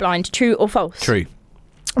are colourblind. True or false? True.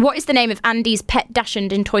 What is the name of Andy's pet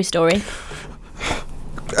Dachshund in Toy Story?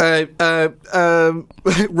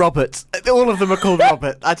 Robert. All of them are called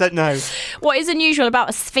Robert. I don't know. What is unusual about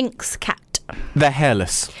a Sphinx cat? They're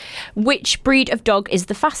hairless. Which breed of dog is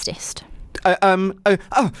the fastest? A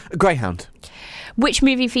greyhound. Which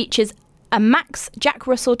movie features a Max Jack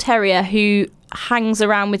Russell Terrier who hangs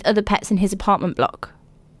around with other pets in his apartment block?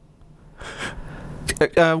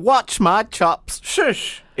 Watch my chops.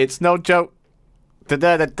 Shush. It's no joke.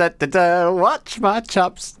 Da-da-da-da-da-da. Watch my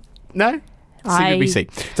chops. No?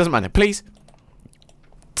 CBBC. Doesn't matter. Please.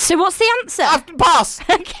 So what's the answer? Pass.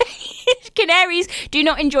 Okay. Canaries do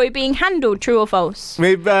not enjoy being handled. True or false?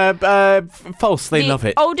 False. They love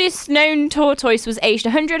it. The oldest known tortoise was aged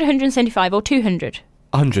 100, 175 or 200?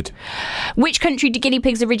 100. Which country do guinea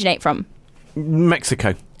pigs originate from?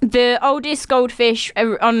 Mexico. The oldest goldfish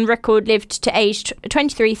on record lived to age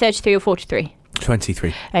 23, 33 or 43?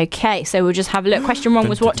 23. Okay, so we'll just have a look. Question 1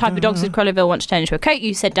 was, what type of dogs does Collierville want to turn into a coat?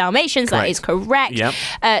 You said Dalmatians. Correct. That is correct. Yep.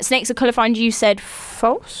 Snakes are colourblind. You said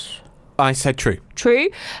false. I said true. True.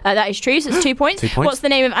 That is true, so it's 2 points. 2 points. What's the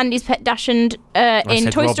name of Andy's pet Dachshund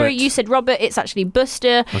in Toy Story? You said Robert. It's actually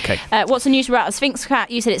Buster. Okay. What's the news about a Sphinx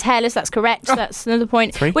cat? You said it's hairless. That's correct. That's another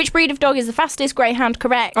point. 3. Which breed of dog is the fastest? Greyhound.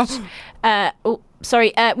 Correct.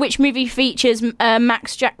 Which movie features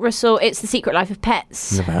Max Jack Russell? It's The Secret Life of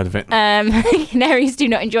Pets. Never heard of it. Canaries do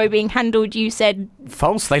not enjoy being handled. You said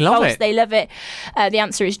false. They love it. They love it. The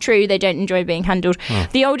answer is true. They don't enjoy being handled.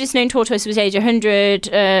 The oldest known tortoise was age 100.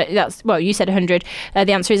 You said 100.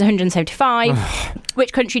 The answer is 175.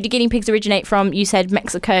 Which country do guinea pigs originate from? You said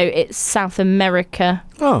Mexico. It's South America.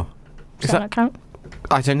 Oh, does that count?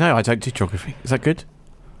 I don't know. I don't do geography. Is that good?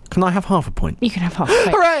 Can I have half a point? You can have half a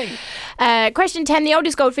point. Hooray! Question 10. The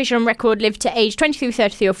oldest goldfish on record lived to age 23,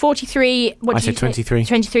 33 or 43. I said 23.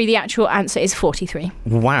 23. The actual answer is 43.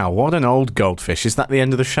 Wow, what an old goldfish. Is that the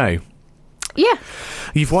end of the show? Yeah.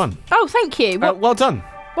 You've won. Oh, thank you. Well done.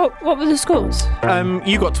 What were the scores?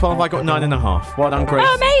 You got 12, I got 9.5. Well done, Grace.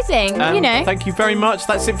 Oh, amazing. Thank you very much.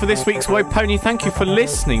 That's it for this week's Woe Pony. Thank you for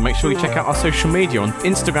listening. Make sure you check out our social media on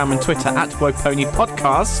Instagram and Twitter at Woe Pony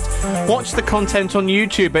Podcast. Watch the content on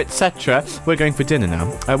YouTube, etc. We're going for dinner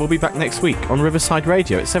now. We'll be back next week on Riverside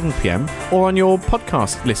Radio at 7 p.m. or on your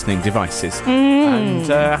podcast listening devices. And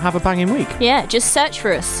have a banging week. Yeah, just search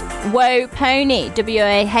for us. Woe Pony.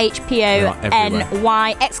 WAHPONY !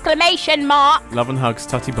 Love and hugs.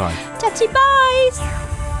 Tutty bye. Tutty bye!